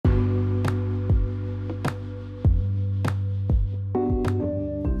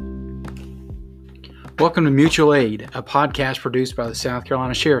Welcome to Mutual Aid, a podcast produced by the South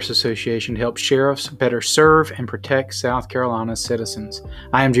Carolina Sheriff's Association to help sheriffs better serve and protect South Carolina's citizens.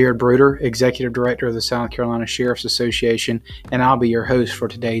 I am Jared Bruder, Executive Director of the South Carolina Sheriff's Association, and I'll be your host for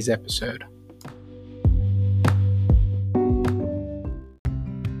today's episode.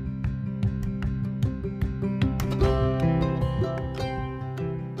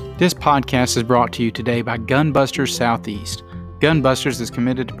 This podcast is brought to you today by Gunbusters Southeast. Gunbusters is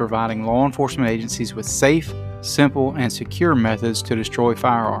committed to providing law enforcement agencies with safe, simple, and secure methods to destroy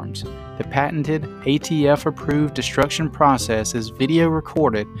firearms. The patented ATF-approved destruction process is video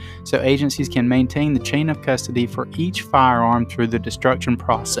recorded so agencies can maintain the chain of custody for each firearm through the destruction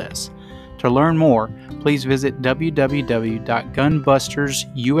process. To learn more, please visit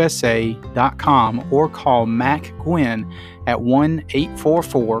www.gunbustersusa.com or call Mac Gwynn at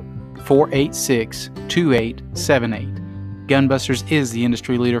 1-844-486-2878. Gunbusters is the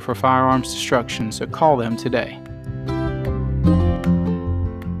industry leader for firearms destruction, so call them today.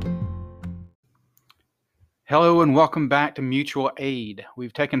 Hello and welcome back to Mutual Aid.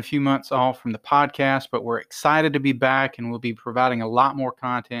 We've taken a few months off from the podcast, but we're excited to be back and we'll be providing a lot more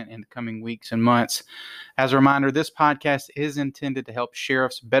content in the coming weeks and months. As a reminder, this podcast is intended to help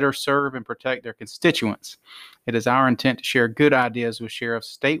sheriffs better serve and protect their constituents. It is our intent to share good ideas with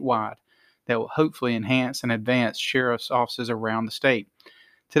sheriffs statewide that will hopefully enhance and advance sheriff's offices around the state.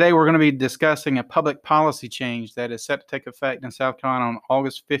 Today, we're going to be discussing a public policy change that is set to take effect in South Carolina on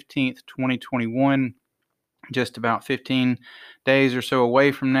August 15th, 2021, just about 15 days or so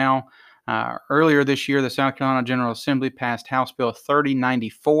away from now. Earlier this year, the South Carolina General Assembly passed House Bill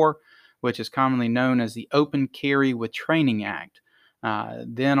 3094, which is commonly known as the Open Carry with Training Act.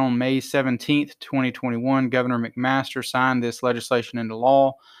 Then on May 17th, 2021, Governor McMaster signed this legislation into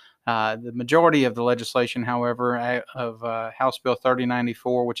law. The majority of the legislation, however, of House Bill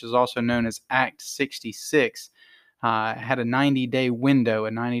 3094, which is also known as Act 66, had a 90-day window,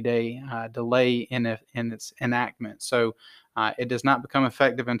 a 90-day delay in its enactment. So it does not become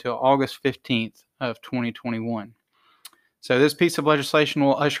effective until August 15th of 2021. So this piece of legislation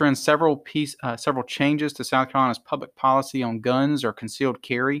will usher in several changes to South Carolina's public policy on guns or concealed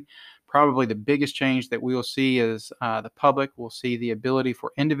carry. Probably the biggest change that we will see is the public will see the ability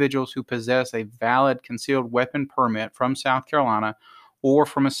for individuals who possess a valid concealed weapon permit from South Carolina or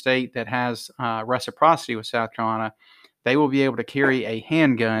from a state that has reciprocity with South Carolina. They will be able to carry a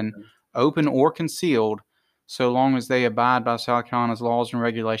handgun, open or concealed, so long as they abide by South Carolina's laws and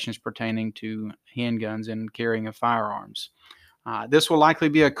regulations pertaining to handguns and carrying of firearms. This will likely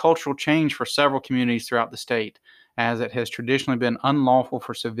be a cultural change for several communities throughout the state, as it has traditionally been unlawful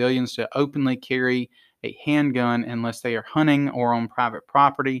for civilians to openly carry a handgun unless they are hunting or on private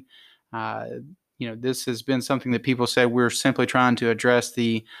property. This has been something that people said we're simply trying to address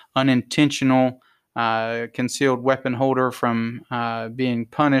the unintentional concealed weapon holder from being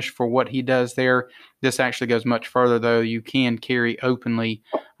punished for what he does there. This actually goes much further, though. You can carry openly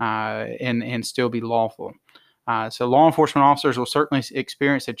and still be lawful. So law enforcement officers will certainly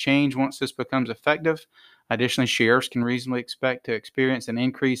experience a change once this becomes effective. Additionally, sheriffs can reasonably expect to experience an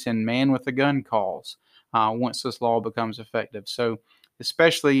increase in man with a gun calls once this law becomes effective. So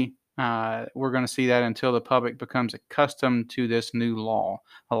especially we're going to see that until the public becomes accustomed to this new law.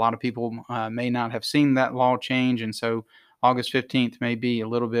 A lot of people may not have seen that law change, and so August 15th may be a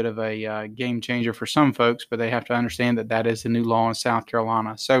little bit of a game changer for some folks, but they have to understand that that is the new law in South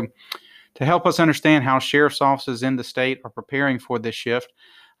Carolina. So to help us understand how sheriff's offices in the state are preparing for this shift,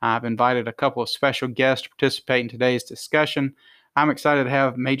 I've invited a couple of special guests to participate in today's discussion. I'm excited to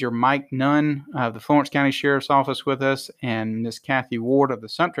have Major Mike Nunn of the Florence County Sheriff's Office with us and Ms. Kathy Ward of the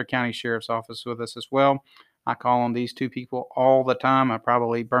Sumter County Sheriff's Office with us as well. I call on these two people all the time. I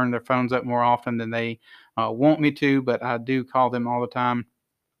probably burn their phones up more often than they want me to, but I do call them all the time.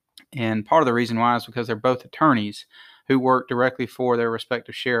 And part of the reason why is because they're both attorneys who work directly for their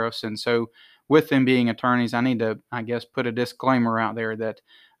respective sheriffs. And so with them being attorneys, I need to, put a disclaimer out there that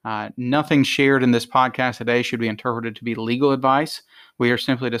nothing shared in this podcast today should be interpreted to be legal advice. We are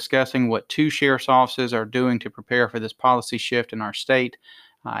simply discussing what two sheriff's offices are doing to prepare for this policy shift in our state.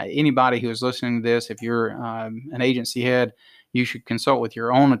 Anybody who is listening to this, if you're an agency head, you should consult with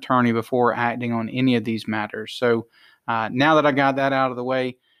your own attorney before acting on any of these matters. So now that I got that out of the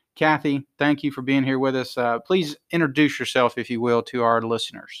way, Kathy, thank you for being here with us. Please introduce yourself, if you will, to our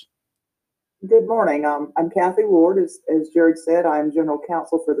listeners. Good morning. I'm Kathy Ward. As Jared said, I'm General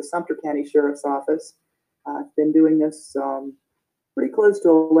Counsel for the Sumter County Sheriff's Office. I've been doing this pretty close to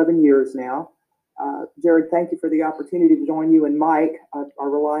 11 years now. Jared, thank you for the opportunity to join you and Mike. I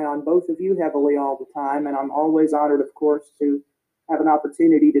rely on both of you heavily all the time, and I'm always honored, of course, to have an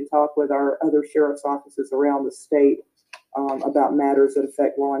opportunity to talk with our other sheriff's offices around the state about matters that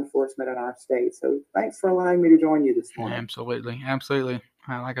affect law enforcement in our state. So thanks for allowing me to join you this morning. Absolutely. Absolutely.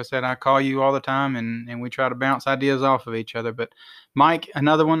 Like I said, I call you all the time, and we try to bounce ideas off of each other. But Mike,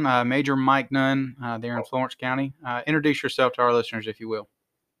 another one, Major Mike Nunn there in Florence County. Introduce yourself to our listeners, if you will.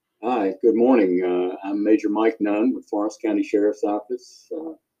 Hi, good morning. I'm Major Mike Nunn with Florence County Sheriff's Office.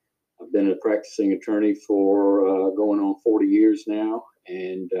 I've been a practicing attorney for going on 40 years now,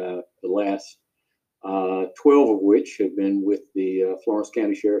 and the last 12 of which have been with the Florence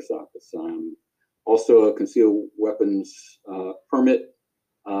County Sheriff's Office. I'm also a concealed weapons permit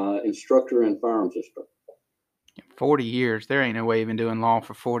instructor and firearms instructor. 40 years. There ain't no way you've been doing law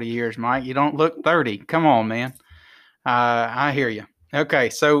for 40 years, Mike. You don't look 30. Come on, man. I hear you. Okay,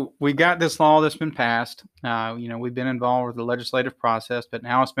 so we got this law that's been passed. We've been involved with the legislative process, but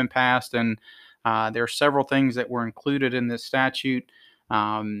now it's been passed, and there are several things that were included in this statute.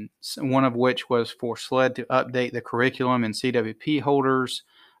 One of which was for SLED to update the curriculum in CWP holders,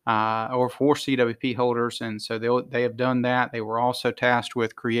 or for CWP holders, and so they have done that. They were also tasked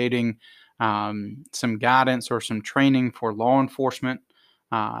with creating some guidance or some training for law enforcement.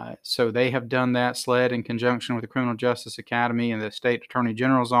 So they have done that. SLED, in conjunction with the Criminal Justice Academy and the State Attorney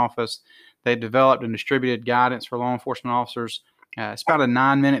General's Office, they developed and distributed guidance for law enforcement officers. It's about a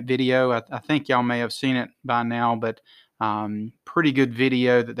 9-minute video. I think y'all may have seen it by now, but pretty good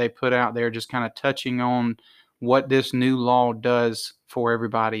video that they put out there, just kind of touching on what this new law does for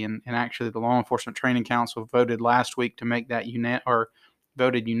everybody. And actually, the Law Enforcement Training Council voted last week to make that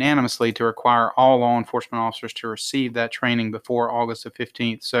voted unanimously to require all law enforcement officers to receive that training before August the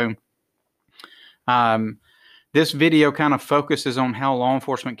 15th. So this video kind of focuses on how law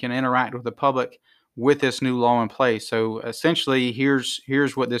enforcement can interact with the public with this new law in place. So essentially, here's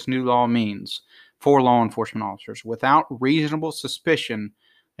what this new law means for law enforcement officers. Without reasonable suspicion,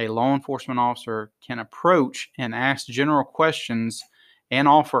 a law enforcement officer can approach and ask general questions and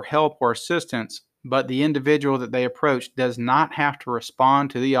offer help or assistance, but the individual that they approach does not have to respond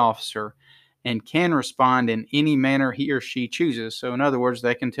to the officer and can respond in any manner he or she chooses. So in other words,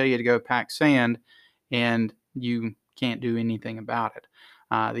 they can tell you to go pack sand and you can't do anything about it.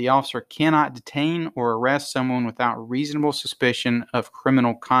 The officer cannot detain or arrest someone without reasonable suspicion of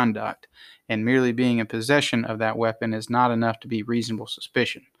criminal conduct, and merely being in possession of that weapon is not enough to be reasonable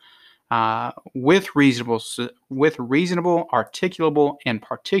suspicion. With reasonable, articulable, and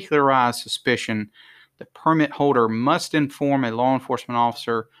particularized suspicion, the permit holder must inform a law enforcement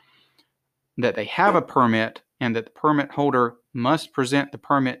officer that they have a permit, and that the permit holder must present the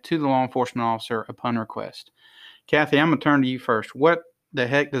permit to the law enforcement officer upon request. Kathy, I'm going to turn to you first. What the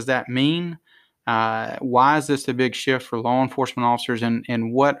heck does that mean? Why is this a big shift for law enforcement officers,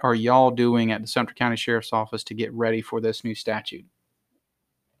 and what are y'all doing at the Sumter County Sheriff's Office to get ready for this new statute?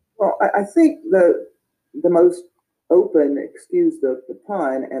 Well, I think the most open, excuse the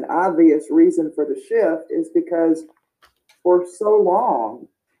pun, and obvious reason for the shift is because for so long,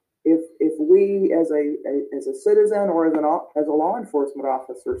 if we as a citizen or as a law enforcement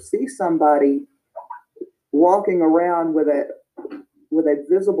officer see somebody walking around with a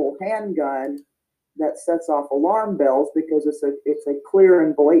visible handgun, that sets off alarm bells because it's a clear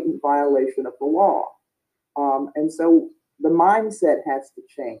and blatant violation of the law. And so the mindset has to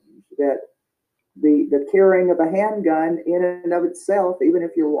change, that the carrying of a handgun in and of itself, even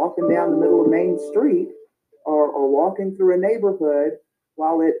if you're walking down the middle of Main Street or walking through a neighborhood,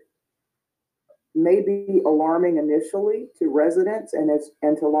 while it may be alarming initially to residents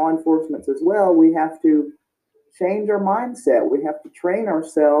and to law enforcement as well, we have to change our mindset. We have to train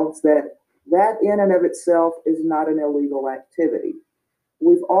ourselves that in and of itself is not an illegal activity.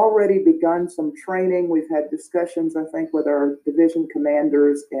 We've already begun some training. We've had discussions, I think, with our division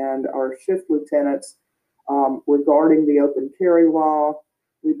commanders and our shift lieutenants regarding the open carry law.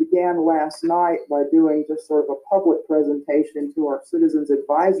 We began last night by doing just sort of a public presentation to our Citizens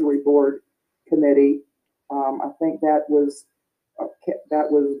Advisory Board committee. I think that was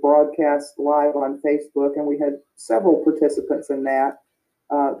broadcast live on Facebook, and we had several participants in that.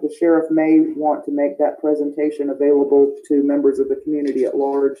 The sheriff may want to make that presentation available to members of the community at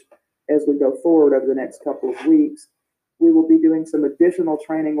large as we go forward over the next couple of weeks. We will be doing some additional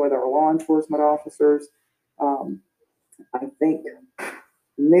training with our law enforcement officers. I think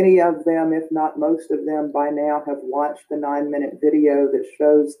many of them, if not most of them, by now have watched the 9-minute video that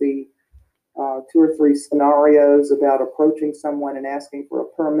shows the 2 or 3 scenarios about approaching someone and asking for a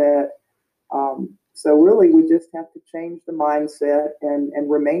permit. So really, we just have to change the mindset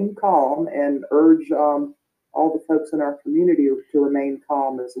and remain calm, and urge all the folks in our community to remain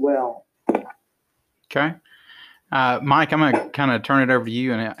calm as well. Okay. Mike, I'm going to kind of turn it over to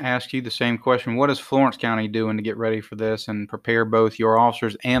you and ask you the same question. What is Florence County doing to get ready for this and prepare both your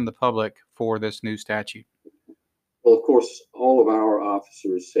officers and the public for this new statute? Well, of course, all of our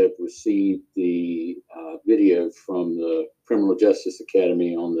officers have received the video from the Criminal Justice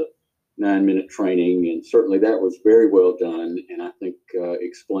Academy on the 9-minute training, and certainly that was very well done, and I think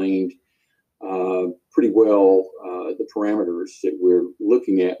explained pretty well the parameters that we're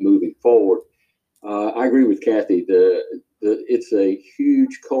looking at moving forward. I agree with Kathy. It's a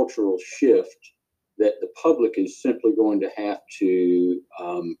huge cultural shift that the public is simply going to have to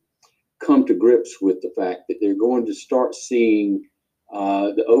come to grips with the fact that they're going to start seeing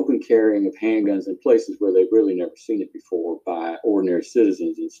the open carrying of handguns in places where they've really never seen it before by ordinary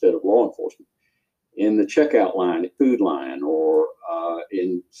citizens instead of law enforcement. In the checkout line at Food Lion or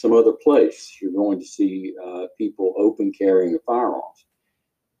in some other place, you're going to see people open carrying of firearms.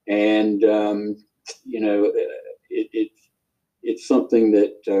 And, it's something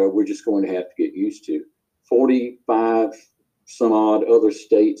that we're just going to have to get used to. 45 some odd other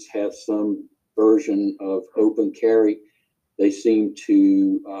states have some version of open carry. They seem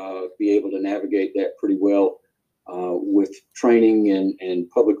to be able to navigate that pretty well with training and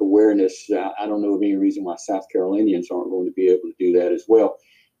public awareness. I don't know of any reason why South Carolinians aren't going to be able to do that as well.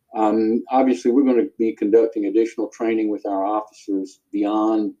 Obviously, we're going to be conducting additional training with our officers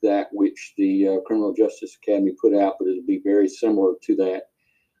beyond that which the Criminal Justice Academy put out, but it'll be very similar to that.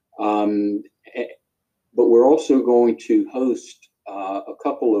 But we're also going to host a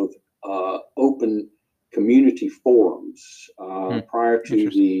couple of open community forums prior to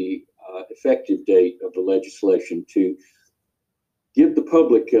the effective date of the legislation to give the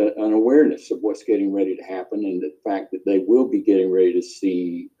public an awareness of what's getting ready to happen and the fact that they will be getting ready to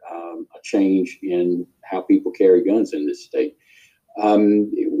see a change in how people carry guns in this state.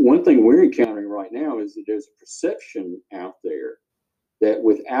 One thing we're encountering right now is that there's a perception out there that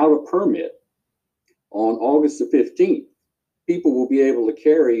without a permit on August the 15th, people will be able to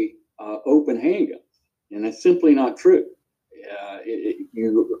carry open handguns. And that's simply not true.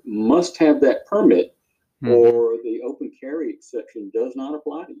 You must have that permit or the open carry exception does not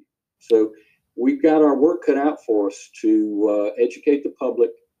apply to you. So we've got our work cut out for us to educate the public,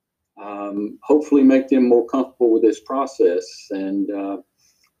 hopefully make them more comfortable with this process and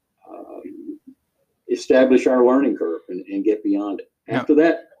establish our learning curve and get beyond it. After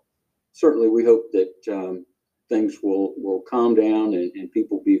that, certainly we hope that things will calm down and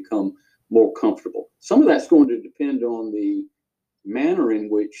people become more comfortable. Some of that's going to depend on the manner in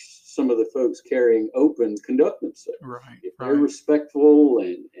which some of the folks carrying open conduct themselves. Right. If they're respectful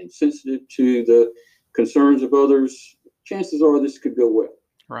and sensitive to the concerns of others, chances are this could go well.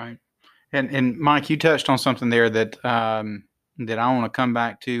 Right. And Mike, you touched on something there that that I want to come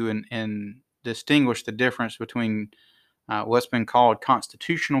back to and distinguish the difference between what's been called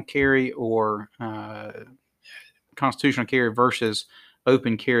constitutional carry or constitutional carry versus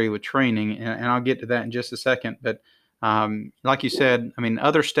open carry with training. And I'll get to that in just a second. But like you said, I mean,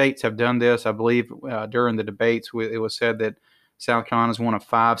 other states have done this. I believe during the debates, it was said that South Carolina is one of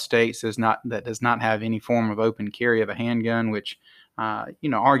 5 states that does not have any form of open carry of a handgun, which,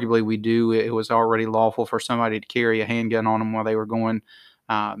 arguably we do. It was already lawful for somebody to carry a handgun on them while they were going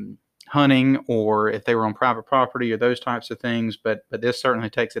hunting or if they were on private property or those types of things. But this certainly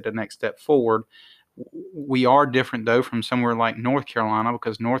takes it the next step forward. We are different, though, from somewhere like North Carolina,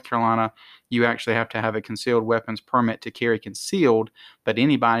 because North Carolina, you actually have to have a concealed weapons permit to carry concealed, but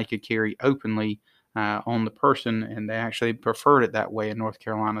anybody could carry openly on the person, and they actually preferred it that way in North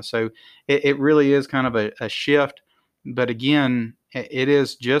Carolina. So it really is kind of a shift. But again, it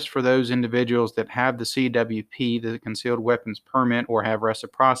is just for those individuals that have the CWP, the concealed weapons permit, or have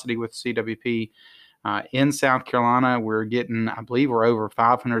reciprocity with CWP. In South Carolina, we're getting, I believe we're over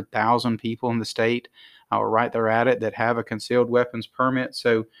 500,000 people in the state, right there at it, that have a concealed weapons permit.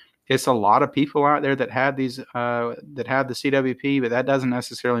 So it's a lot of people out there that have these, that have the CWP, but that doesn't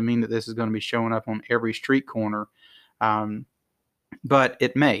necessarily mean that this is going to be showing up on every street corner. But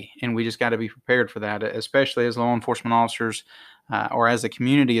it may, and we just got to be prepared for that, especially as law enforcement officers or as the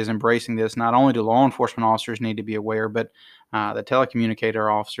community is embracing this. Not only do law enforcement officers need to be aware, but the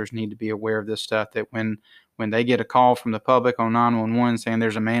telecommunicator officers need to be aware of this stuff, that when they get a call from the public on 911 saying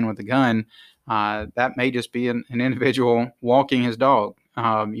there's a man with a gun, that may just be an individual walking his dog.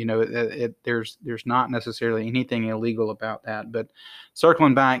 There's not necessarily anything illegal about that. But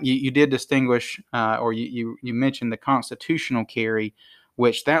circling back, you did distinguish, or you mentioned the constitutional carry,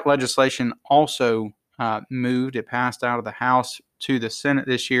 which that legislation also moved. It passed out of the House to the Senate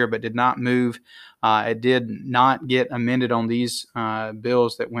this year, but did not move. It did not get amended on these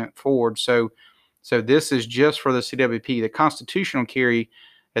bills that went forward. So So this is just for the CWP. The constitutional carry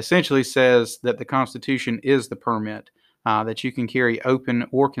essentially says that the Constitution is the permit, that you can carry open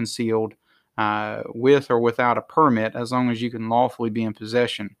or concealed with or without a permit, as long as you can lawfully be in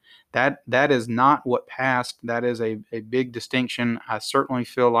possession. That is not what passed. That is a big distinction. I certainly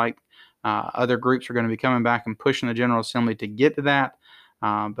feel like other groups are going to be coming back and pushing the General Assembly to get to that.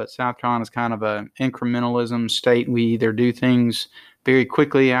 But South Carolina is kind of an incrementalism state. We either do things very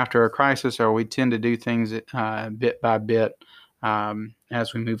quickly after a crisis, or we tend to do things bit by bit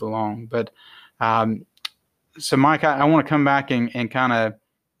as we move along. But so, Mike, I want to come back and kind of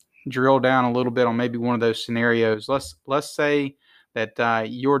drill down a little bit on maybe one of those scenarios. Let's say that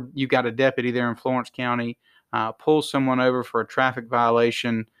you got a deputy there in Florence County, pulls someone over for a traffic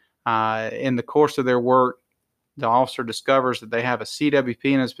violation. In the course of their work, the officer discovers that they have a CWP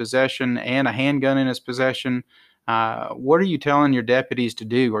in his possession and a handgun in his possession. What are you telling your deputies to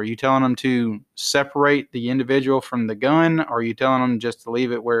do? Are you telling them to separate the individual from the gun? Or are you telling them just to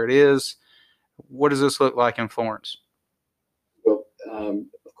leave it where it is? What does this look like in Florence? Well,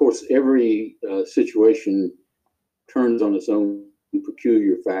 of course, every situation turns on its own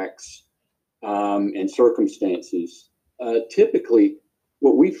peculiar facts and circumstances. Typically,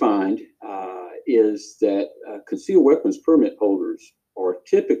 what we find is that concealed weapons permit holders are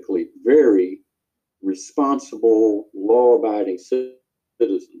typically very responsible, law-abiding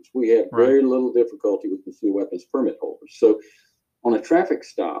citizens. We have very little difficulty with concealed weapons permit holders. So on a traffic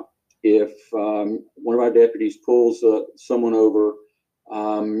stop, if one of our deputies pulls someone over,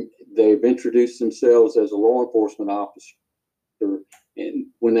 they've introduced themselves as a law enforcement officer, and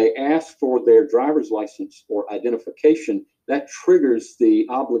when they ask for their driver's license or identification, that triggers the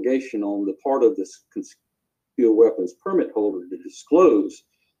obligation on the part of this concealed weapons permit holder to disclose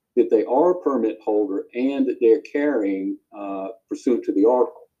that they are a permit holder and that they're carrying pursuant to the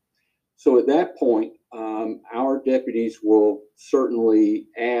article. So at that point, our deputies will certainly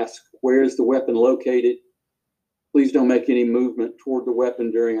ask, where's the weapon located? Please don't make any movement toward the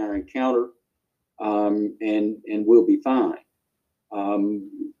weapon during our encounter, and we'll be fine.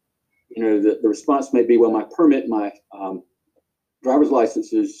 The response may be, well, my permit, my driver's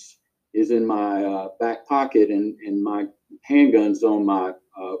license is in my back pocket, and my handgun's on my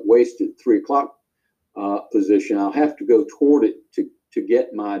waist at 3 o'clock position. I'll have to go toward it to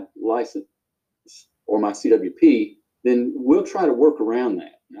get my license or my CWP. Then we'll try to work around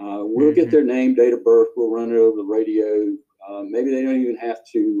that. We'll get their name, date of birth. We'll run it over the radio. Maybe they don't even have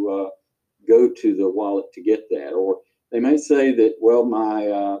to go to the wallet to get that. Or they may say that, well,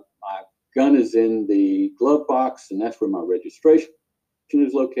 my gun is in the glove box, and that's where my registration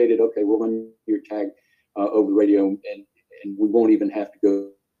is located. Okay, we'll run your tag over the radio, and we won't even have to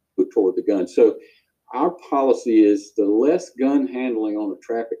go toward the gun. So our policy is the less gun handling on a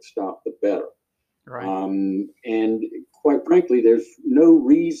traffic stop, the better. Right. And quite frankly, there's no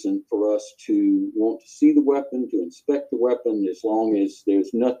reason for us to want to see the weapon, to inspect the weapon, as long as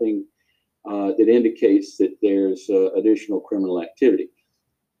there's nothing that indicates that there's additional criminal activity.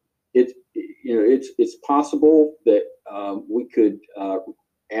 It's possible that we could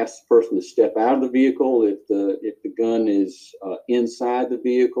ask the person to step out of the vehicle if the gun is inside the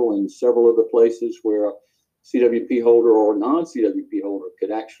vehicle, in several of the places where a CWP holder or non-CWP holder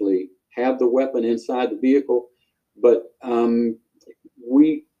could actually have the weapon inside the vehicle. But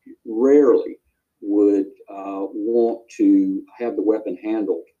we rarely would want to have the weapon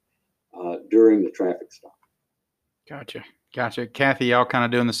handled during the traffic stop. Gotcha. Kathy, y'all kind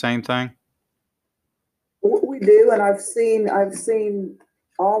of doing the same thing? We do, and I've seen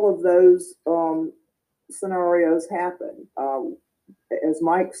all of those scenarios happen. As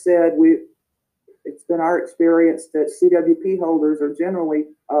Mike said, it's been our experience that CWP holders are generally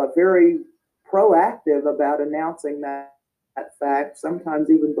very proactive about announcing that fact, sometimes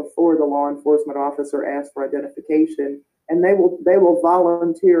even before the law enforcement officer asks for identification, and they will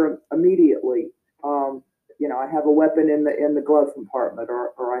volunteer immediately. I have a weapon in the glove compartment,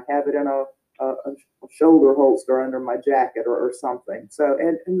 or I have it in a shoulder holster under my jacket or something. So,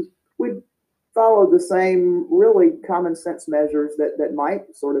 and we follow the same really common sense measures that Mike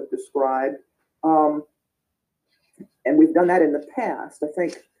sort of described. And we've done that in the past. I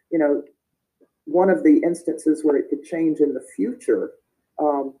think, one of the instances where it could change in the future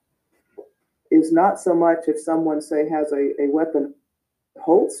is not so much if someone, say, has a weapon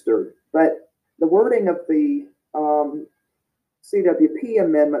holstered, but the wording of the CWP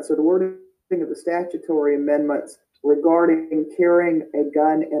amendments, or the wording of the statutory amendments regarding carrying a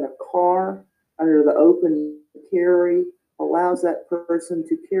gun in a car under the open carry allows that person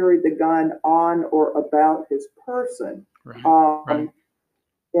to carry the gun on or about his person. Right.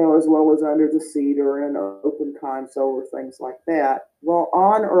 as well as under the seat or in open console or things like that. Well,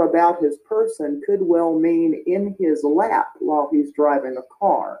 on or about his person could well mean in his lap while he's driving a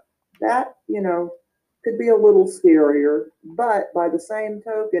car. That, could be a little scarier. But by the same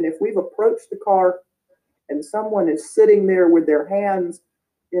token, if we've approached the car and someone is sitting there with their hands,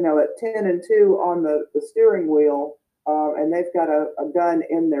 at 10 and 2 on the steering wheel, and they've got a gun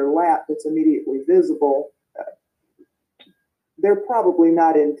in their lap that's immediately visible, they're probably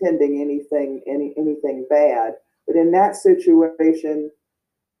not intending anything bad. But in that situation,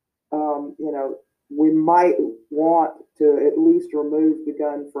 we might want to at least remove the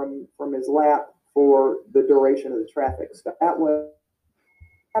gun from his lap for the duration of the traffic stop. That one,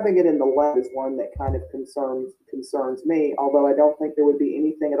 having it in the lap is one that kind of concerns me. Although I don't think there would be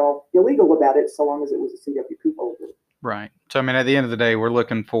anything at all illegal about it, so long as it was a CWP holder. Right. So I mean, at the end of the day, we're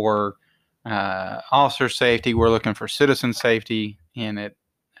looking for officer safety. We're looking for citizen safety, and it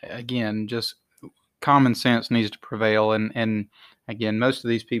again, just common sense needs to prevail. And again, most of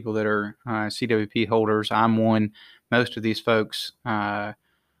these people that are CWP holders, I'm one. Most of these folks are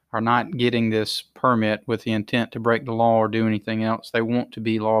not getting this permit with the intent to break the law or do anything else. They want to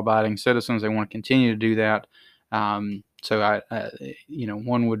be law-abiding citizens. They want to continue to do that. So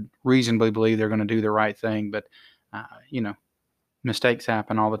one would reasonably believe they're going to do the right thing, but mistakes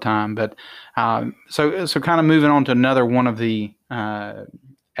happen all the time. But so kind of moving on to another one of the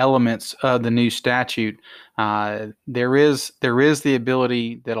elements of the new statute, there is the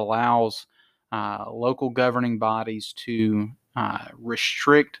ability that allows local governing bodies to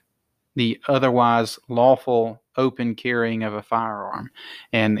restrict the otherwise lawful open carrying of a firearm.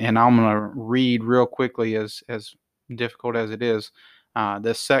 And I'm going to read real quickly, as difficult as it is,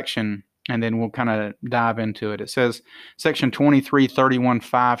 this section, and then we'll kind of dive into it. It says, Section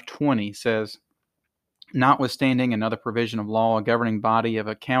 2331.520 says, notwithstanding another provision of law, a governing body of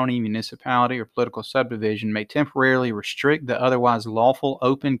a county, municipality, or political subdivision may temporarily restrict the otherwise lawful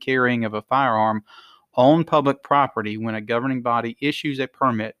open carrying of a firearm on public property when a governing body issues a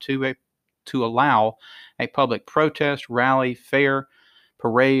permit to allow a public protest, rally, fair,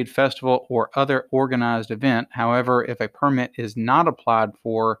 parade, festival, or other organized event. However, if a permit is not applied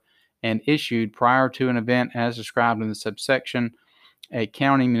for and issued prior to an event as described in the subsection, a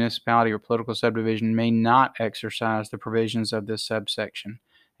county, municipality, or political subdivision may not exercise the provisions of this subsection.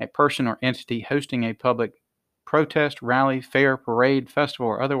 A person or entity hosting a public protest, rally, fair, parade, festival,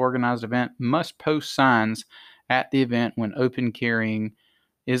 or other organized event must post signs at the event when open carrying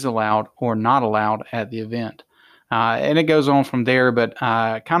is allowed or not allowed at the event. And it goes on from there, but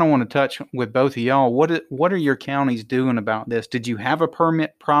I kind of want to touch with both of y'all. What are your counties doing about this? Did you have a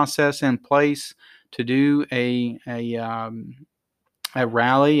permit process in place to do a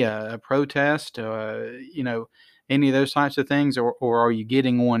rally, a protest, any of those types of things, or are you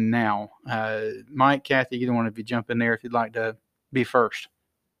getting one now? Mike, Kathy, either one of you jump in there if you'd like to be first.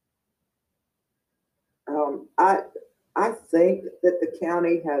 I think that the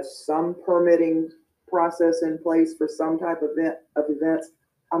county has some permitting process in place for some type of events.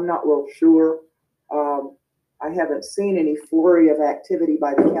 I'm not real sure. I haven't seen any flurry of activity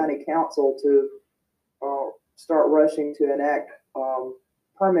by the county council to start rushing to enact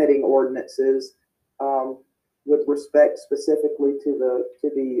permitting ordinances with respect specifically to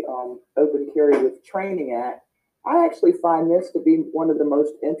the Open Carry with Training Act. I actually find this to be one of the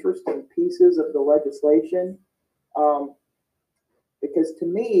most interesting pieces of the legislation, because to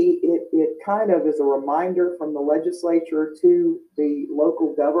me, it kind of is a reminder from the legislature to the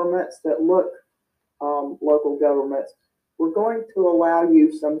local governments that, look, local governments, we're going to allow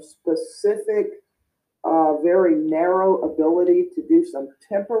you some specific, very narrow ability to do some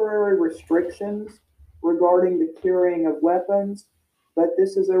temporary restrictions regarding the carrying of weapons. But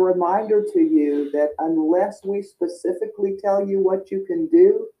this is a reminder to you that unless we specifically tell you what you can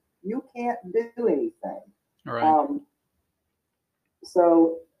do, you can't do anything. All right.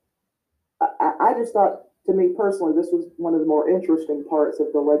 So I just thought, to me personally, this was one of the more interesting parts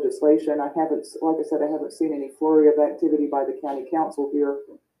of the legislation. Like I said, I haven't seen any flurry of activity by the county council here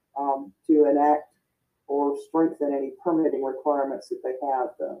to enact or strengthen any permitting requirements that they have,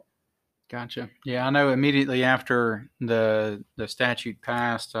 though. Gotcha. Yeah, I know immediately after the statute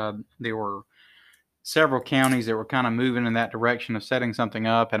passed, there were several counties that were kind of moving in that direction of setting something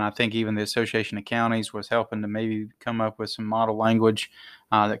up, and I think even the Association of Counties was helping to maybe come up with some model language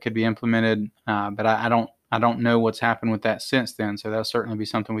that could be implemented. But I don't know what's happened with that since then. So that'll certainly be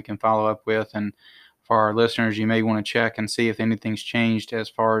something we can follow up with. And for our listeners, you may want to check and see if anything's changed as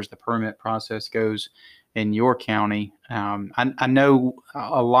far as the permit process goes in your county. I know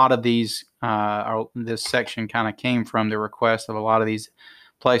a lot of these, this section kind of came from the request of a lot of these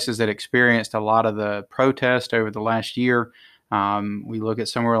places that experienced a lot of the protest over the last year. We look at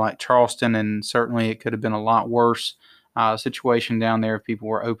somewhere like Charleston, and certainly it could have been a lot worse situation down there if people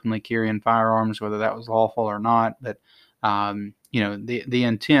were openly carrying firearms, whether that was lawful or not. But the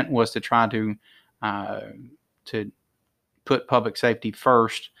intent was to try to put public safety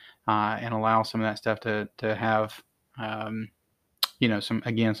first and allow some of that stuff to have some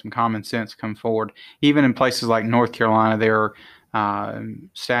common sense come forward. Even in places like North Carolina, there are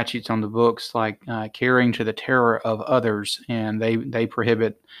statutes on the books like carrying to the terror of others, and they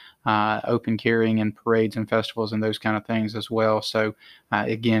prohibit open carrying in parades and festivals and those kind of things as well. So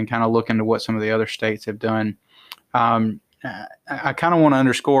again, kind of look into what some of the other states have done. I kind of want to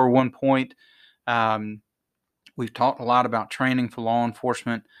underscore one point. We've talked a lot about training for law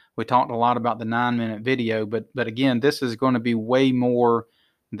enforcement. We talked a lot about the 9-minute video, but again, this is going to be way more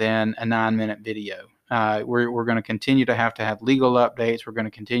than a 9-minute video. We're going to continue to have legal updates. We're going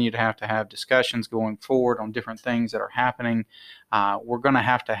to continue to have discussions going forward on different things that are happening. We're going to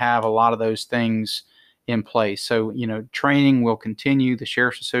have a lot of those things in place. So, training will continue. The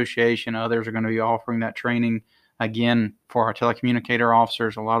Sheriff's Association, others are going to be offering that training again for our telecommunicator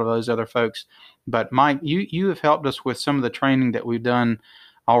officers, a lot of those other folks. But Mike, you have helped us with some of the training that we've done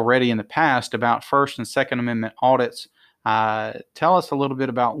already in the past about First and Second Amendment audits. Tell us a little bit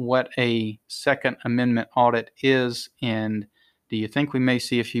about what a Second Amendment audit is, and do you think we may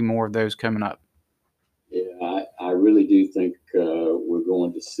see a few more of those coming up? Yeah, I really do think we're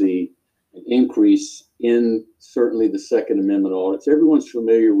going to see an increase in certainly the Second Amendment audits. Everyone's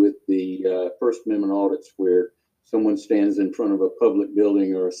familiar with the First Amendment audits where someone stands in front of a public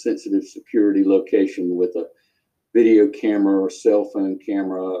building or a sensitive security location with a video camera or cell phone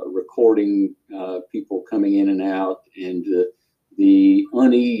camera recording people coming in and out, and the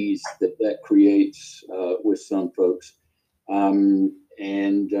unease that creates with some folks.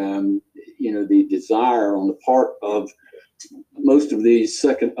 The desire on the part of most of these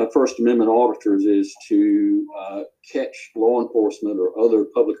First Amendment auditors is to catch law enforcement or other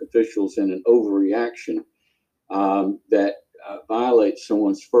public officials in an overreaction that violates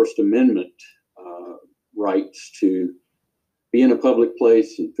someone's First Amendment rights to be in a public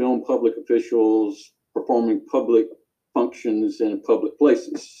place and film public officials performing public functions in public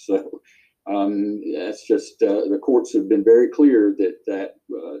places. So that's just the courts have been very clear that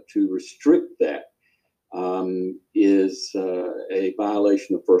to restrict that is a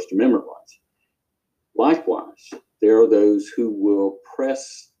violation of First Amendment rights. Likewise, there are those who will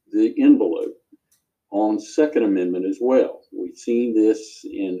press the envelope on Second Amendment as well. We've seen this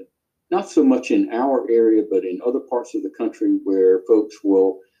not so much in our area, but in other parts of the country where folks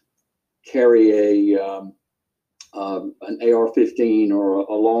will carry an AR-15 or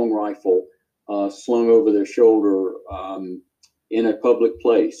a long rifle slung over their shoulder in a public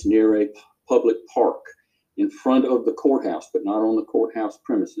place, near a public park, in front of the courthouse, but not on the courthouse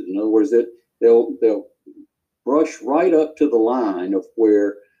premises. In other words, they'll brush right up to the line of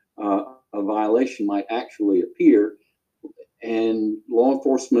where a violation might actually appear, and law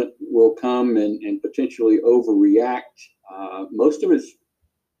enforcement will come and potentially overreact. Most of it's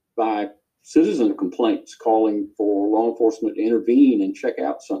by citizen complaints calling for law enforcement to intervene and check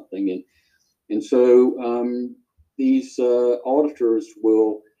out something. And so these auditors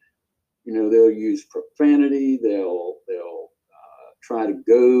will, they'll use profanity, they'll try to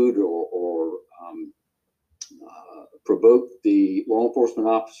goad or provoke the law enforcement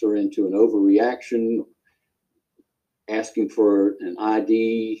officer into an overreaction, asking for an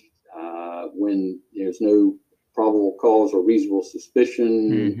ID when there's no probable cause or reasonable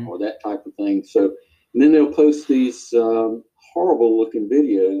suspicion or that type of thing. So, and then they'll post these horrible looking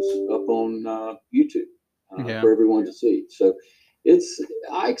videos up on YouTube for everyone to see. So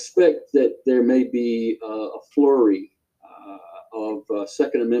I expect that there may be a flurry of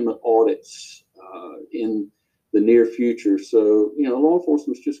Second Amendment audits in the near future. So, law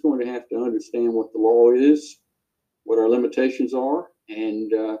enforcement is just going to have to understand what the law is, what our limitations are,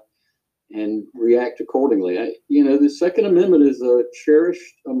 and react accordingly. The Second Amendment is a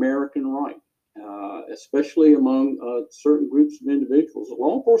cherished American right, especially among certain groups of individuals,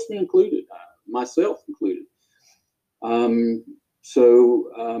 law enforcement included, myself included.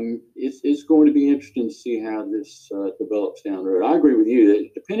 It's going to be interesting to see how this develops down the road. I agree with you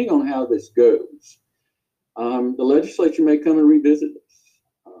that depending on how this goes, the legislature may come and revisit this.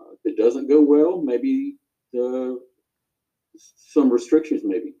 If it doesn't go well, maybe some restrictions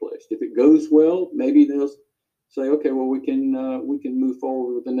may be placed. If it goes well, maybe they'll say, okay, well, we can move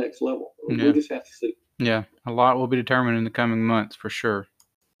forward with the next level. We'll just have to see. Yeah, a lot will be determined in the coming months for sure.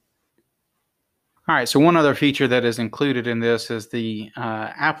 All right. So one other feature that is included in this is the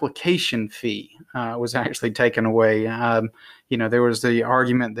application fee was actually taken away. There was the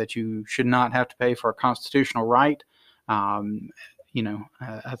argument that you should not have to pay for a constitutional right. I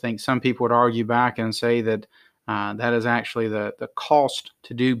think some people would argue back and say that that is actually the cost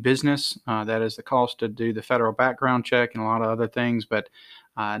to do business. That is the cost to do the federal background check and a lot of other things. But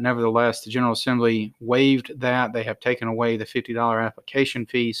nevertheless, the General Assembly waived that. They have taken away the $50 application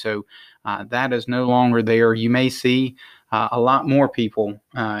fee. So that is no longer there. You may see a lot more people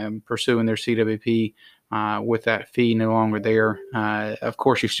pursuing their CWP with that fee no longer there. Of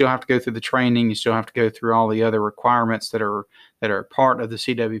course, you still have to go through the training. You still have to go through all the other requirements that are part of the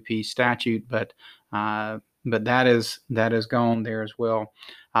CWP statute, but that is gone there as well.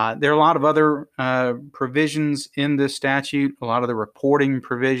 There are a lot of other provisions in this statute. A lot of the reporting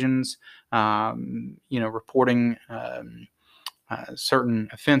provisions, reporting certain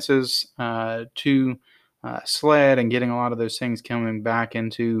offenses to SLED and getting a lot of those things coming back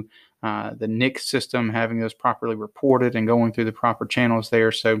into the NICS system, having those properly reported and going through the proper channels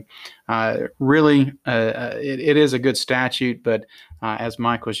there. So really, it is a good statute, but as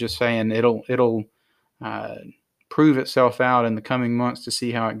Mike was just saying, it'll prove itself out in the coming months to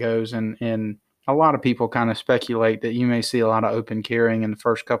see how it goes. And a lot of people kind of speculate that you may see a lot of open carrying in the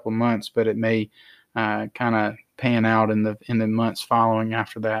first couple of months, but it may kind of pan out in the months following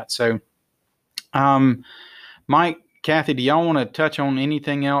after that. So, Mike, Kathy, do y'all want to touch on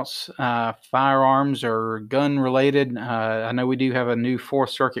anything else, firearms or gun related? I know we do have a new Fourth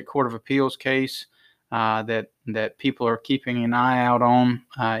Circuit Court of Appeals case that people are keeping an eye out on.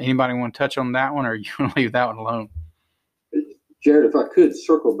 Anybody want to touch on that one, or you want to leave that one alone? Jared, if I could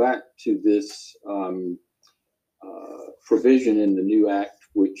circle back to this provision in the new act,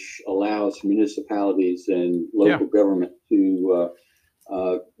 which allows municipalities and local government to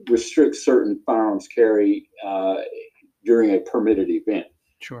restrict certain firearms carry during a permitted event.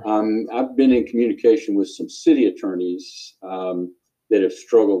 Sure. I've been in communication with some city attorneys that have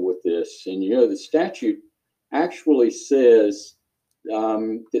struggled with this. And, the statute actually says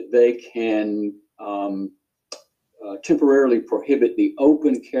that they can temporarily prohibit the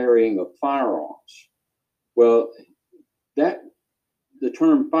open carrying of firearms. Well, the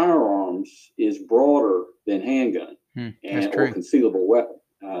term firearms is broader than handgun or concealable weapon.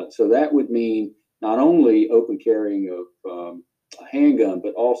 So that would mean not only open carrying of a handgun,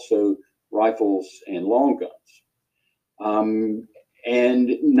 but also rifles and long guns.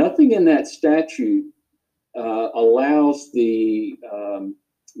 And nothing in that statute allows the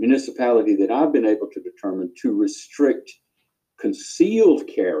municipality that I've been able to determine to restrict concealed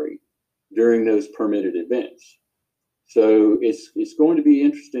carry during those permitted events. So it's going to be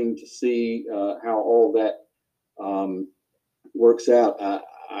interesting to see how all that works out.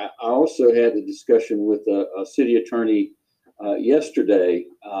 I also had the discussion with a city attorney yesterday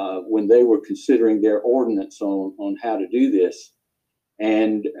when they were considering their ordinance on how to do this.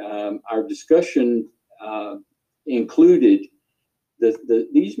 And our discussion included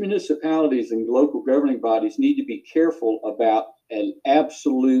these municipalities and local governing bodies need to be careful about an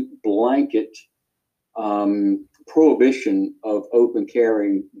absolute blanket prohibition of open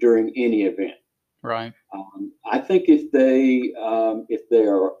carrying during any event. Right. I think if they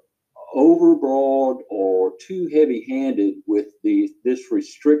are overbroad or too heavy-handed with this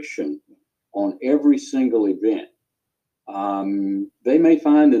restriction on every single event, they may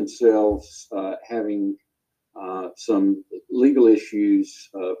find themselves having some legal issues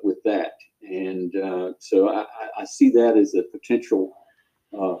with that. And so I see that as a potential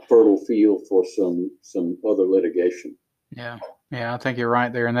fertile field for some other litigation. Yeah, I think you're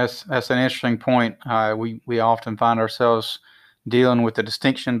right there, and that's an interesting point. We often find ourselves dealing with the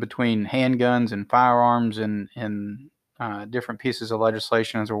distinction between handguns and firearms and different pieces of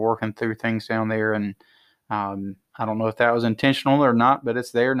legislation as we're working through things down there. And I don't know if that was intentional or not, but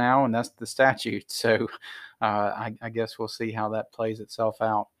it's there now, and that's the statute. So I guess we'll see how that plays itself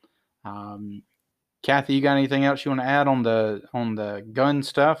out. Kathy, you got anything else you want to add on the gun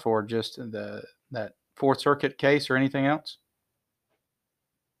stuff, or just that Fourth Circuit case, or anything else?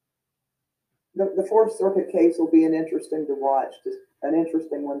 The Fourth Circuit case will be an interesting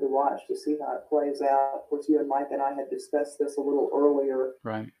one to watch to see how it plays out. Of course, you and Mike and I had discussed this a little earlier.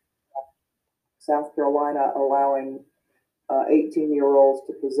 Right. South Carolina allowing 18-year-olds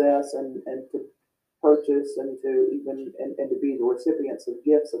to possess and to purchase and to be the recipients of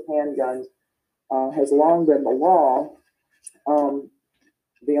gifts of handguns has long been the law.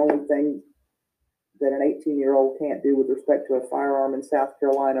 The only thing that an 18-year-old can't do with respect to a firearm in South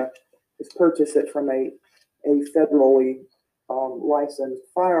Carolina is purchase it from a federally licensed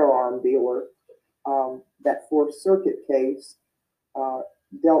firearm dealer. That Fourth Circuit case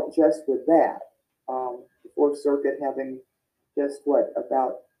dealt just with that. The Fourth Circuit having just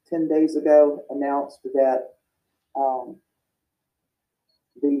about 10 days ago announced that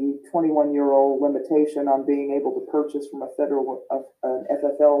the 21-year-old limitation on being able to purchase from an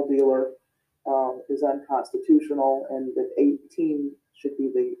FFL dealer is unconstitutional, and that 18 should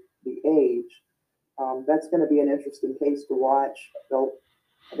be the age. That's going to be an interesting case to watch. Though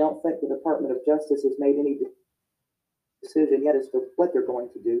I don't think the Department of Justice has made any decision yet as to what they're going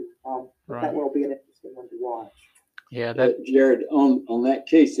to do. But that will be an interesting one to watch. Yeah, Jared, on that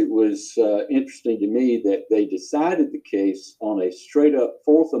case, it was interesting to me that they decided the case on a straight up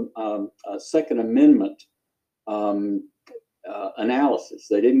Second Amendment analysis.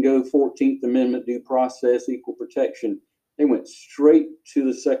 They didn't go 14th Amendment, due process, equal protection. They went straight to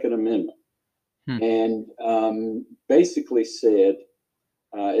the Second Amendment and basically said,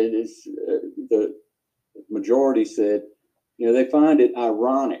 the majority said, they find it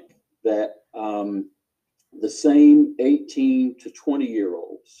ironic that the same 18 to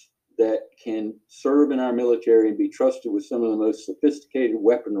 20-year-olds that can serve in our military and be trusted with some of the most sophisticated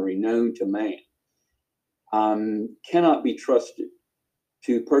weaponry known to man cannot be trusted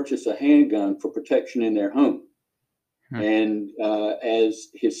to purchase a handgun for protection in their home. And as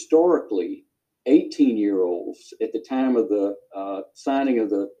historically, 18-year-olds at the time of the signing of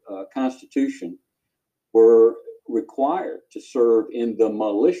the Constitution were required to serve in the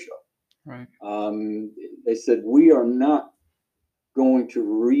militia. Right. They said, we are not going to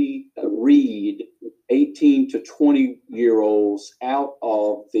read 18 to 20-year-olds out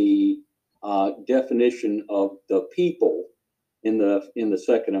of the definition of the people in the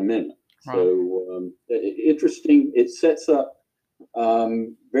Second Amendment. Right. So interesting. It sets up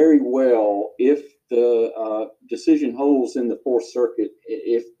very well if the decision holds in the Fourth Circuit,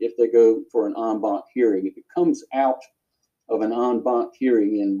 if they go for an en banc hearing. If it comes out of an en banc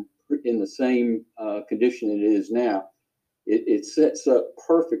hearing in the same condition it is now, it sets up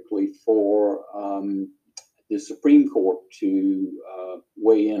perfectly for the Supreme Court to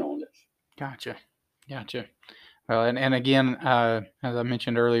weigh in on this. Gotcha. Well, and again, as I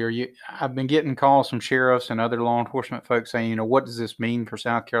mentioned earlier, I've been getting calls from sheriffs and other law enforcement folks saying, what does this mean for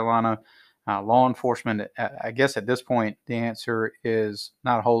South Carolina law enforcement? I guess at this point, the answer is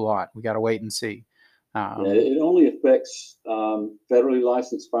not a whole lot. We got to wait and see. It only affects federally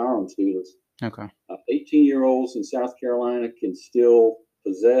licensed firearms dealers. Okay. 18-year-olds in South Carolina can still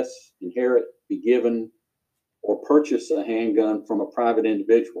possess, inherit, be given, or purchase a handgun from a private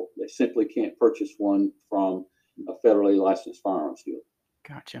individual. They simply can't purchase one from a federally licensed firearms dealer.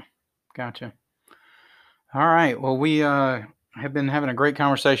 Gotcha. All right. Well, we have been having a great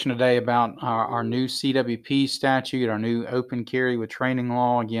conversation today about our new CWP statute, our new open carry with training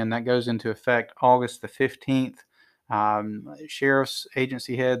law. Again, that goes into effect August the 15th. Sheriff's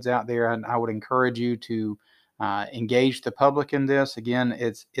agency heads out there, and I would encourage you to engage the public in this. Again,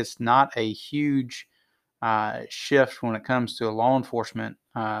 it's not a huge shift when it comes to a law enforcement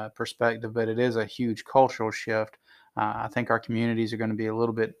perspective, but it is a huge cultural shift. I think our communities are going to be a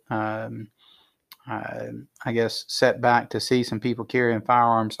little bit, set back to see some people carrying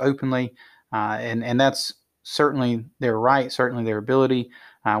firearms openly, and that's certainly their right, certainly their ability.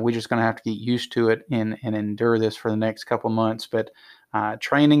 We're just going to have to get used to it and endure this for the next couple months. But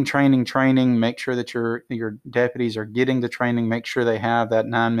training. Make sure that your deputies are getting the training. Make sure they have that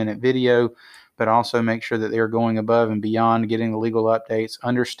 9-minute video, but also make sure that they're going above and beyond, getting the legal updates,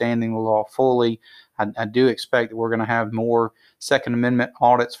 understanding the law fully. I do expect that we're going to have more Second Amendment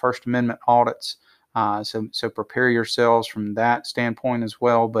audits, First Amendment audits. So prepare yourselves from that standpoint as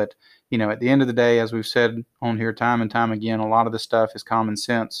well. But at the end of the day, as we've said on here time and time again, a lot of the stuff is common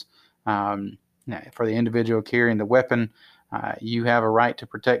sense. For the individual carrying the weapon, you have a right to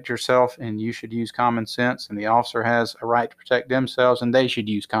protect yourself, and you should use common sense. And the officer has a right to protect themselves, and they should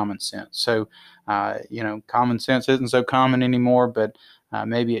use common sense. So, common sense isn't so common anymore, but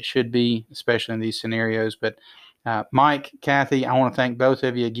maybe it should be, especially in these scenarios. But Mike, Kathy, I want to thank both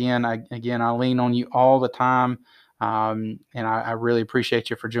of you again. I lean on you all the time. And I really appreciate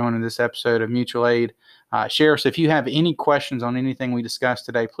you for joining this episode of Mutual Aid. Sheriffs, if you have any questions on anything we discussed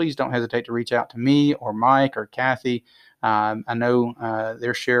today, please don't hesitate to reach out to me or Mike or Kathy. I know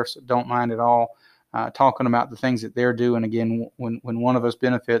their sheriffs don't mind at all talking about the things that they're doing. Again, when one of us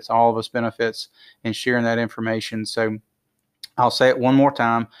benefits, all of us benefits in sharing that information. So I'll say it one more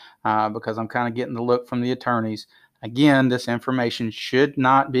time because I'm kind of getting the look from the attorneys. Again, this information should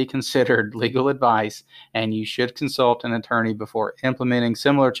not be considered legal advice, and you should consult an attorney before implementing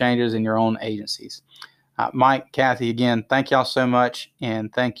similar changes in your own agencies. Mike, Kathy, again, thank y'all so much,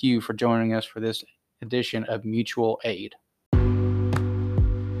 and thank you for joining us for this edition of Mutual Aid.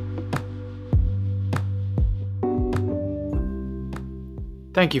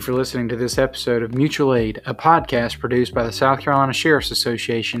 Thank you for listening to this episode of Mutual Aid, a podcast produced by the South Carolina Sheriff's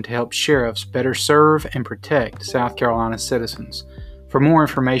Association to help sheriffs better serve and protect South Carolina citizens. For more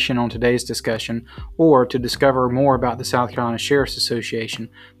information on today's discussion or to discover more about the South Carolina Sheriff's Association,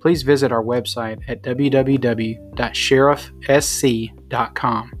 please visit our website at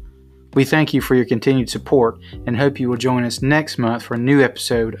www.sheriffsc.com. We thank you for your continued support and hope you will join us next month for a new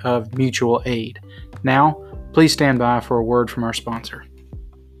episode of Mutual Aid. Now, please stand by for a word from our sponsor.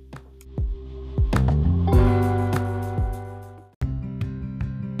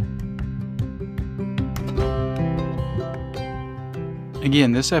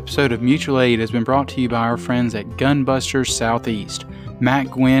 Again, this episode of Mutual Aid has been brought to you by our friends at Gunbusters Southeast. Matt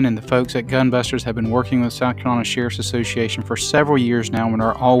Gwynn and the folks at Gunbusters have been working with South Carolina Sheriff's Association for several years now and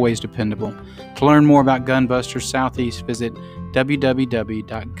are always dependable. To learn more about Gunbusters Southeast, visit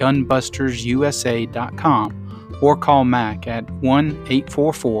www.gunbustersusa.com or call Mac at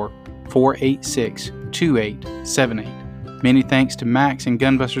 1-844-486-2878. Many thanks to Max and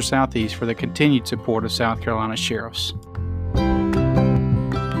Gunbusters Southeast for the continued support of South Carolina Sheriffs.